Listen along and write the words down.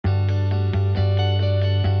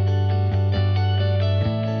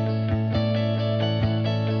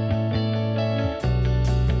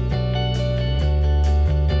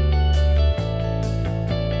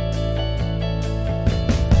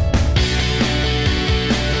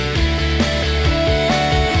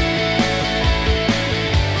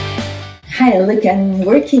Hi, look, I'm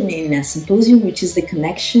working in a symposium which is the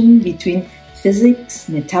connection between physics,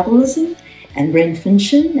 metabolism, and brain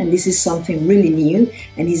function, and this is something really new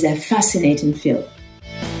and is a fascinating field.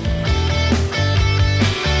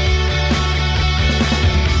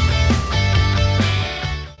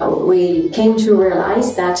 We came to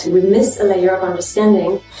realize that we missed a layer of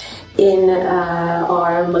understanding in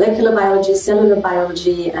our molecular biology, cellular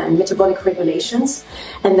biology, and metabolic regulations,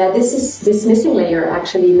 and that this missing layer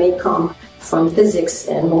actually may come from physics,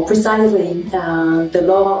 and more precisely the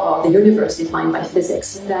law of the universe defined by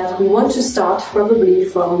physics. That we want to start probably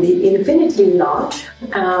from the infinitely large,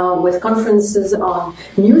 with conferences on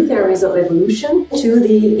new theories of evolution, to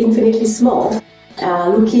the infinitely small,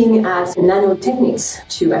 looking at nanotechniques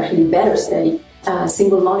to actually better study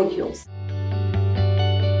single molecules.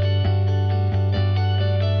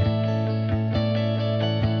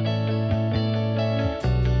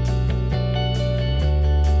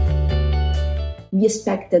 We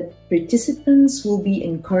expect that participants will be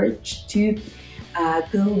encouraged to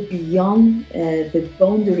go beyond the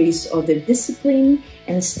boundaries of their discipline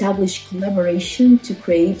and establish collaboration to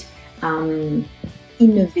create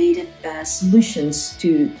innovative solutions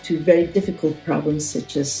to very difficult problems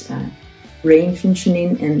such as brain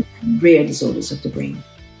functioning and rare disorders of the brain.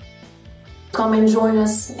 Come and join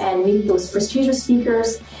us and meet those prestigious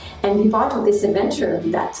speakers and be part of this adventure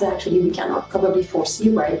that actually we cannot probably foresee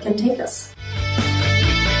where it can take us.